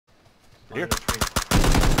Here. the tree.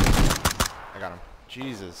 I got him.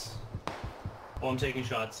 Jesus. Oh, I'm taking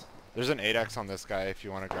shots. There's an 8x on this guy if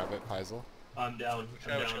you want to grab it, Faisal. I'm down.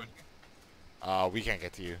 I'm down. We can't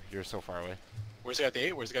get to you. You're so far away. Where's the guy at the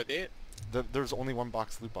 8? Where's the guy at the 8? There's only one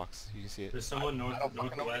box, loot box. You can see it. There's someone I don't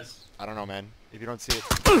fucking know northwest. I don't know, man. If you don't see it.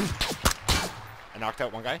 I knocked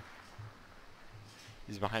out one guy.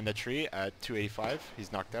 He's behind that tree at 285.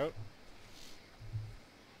 He's knocked out.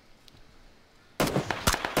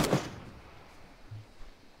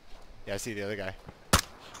 Yeah, I see the other guy. Oh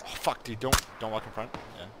fuck, dude! Don't walk in front.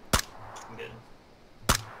 Yeah. I'm getting.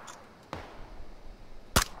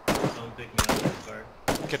 Someone pick me up in the car.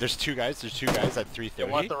 Okay, there's two guys. There's two guys at Yeah,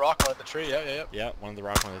 330. one at the rock, one at the tree. Yeah, yeah, yeah. Yeah, one at the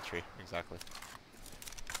rock, one at the tree. Exactly.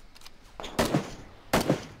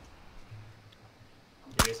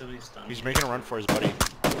 You guys somebody stunned He's me? making a run for his buddy.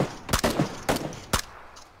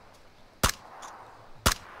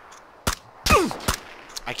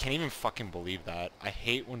 I can't even fucking believe that. I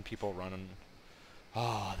hate when people run and...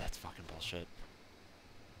 Oh, that's fucking bullshit.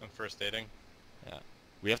 I'm first dating. Yeah.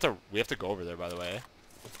 We have to go over there, by the way.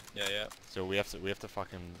 Yeah, yeah. So we have to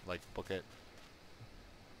fucking like book it.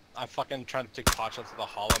 I'm fucking trying to take pot shots at the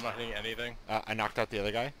hollow. I'm not hitting anything. I knocked out the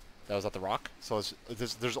other guy that was at the rock. So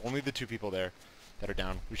there's only the two people there that are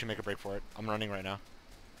down. We should make a break for it. I'm running right now.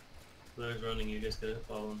 Whoever's running, you just gotta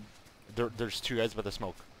follow him. There's two guys by the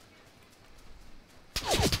smoke.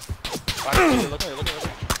 Look at me, look at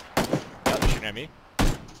me. Yeah, they're shooting at me.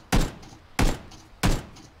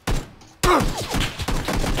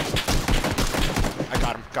 I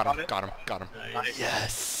got him. Got him. Nice.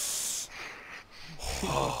 Yes.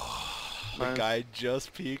 The guy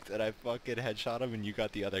just peeked and I fucking headshot him and you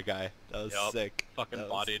got the other guy. That was Yup. sick. Fucking That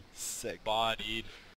was bodied. Sick. Bodied.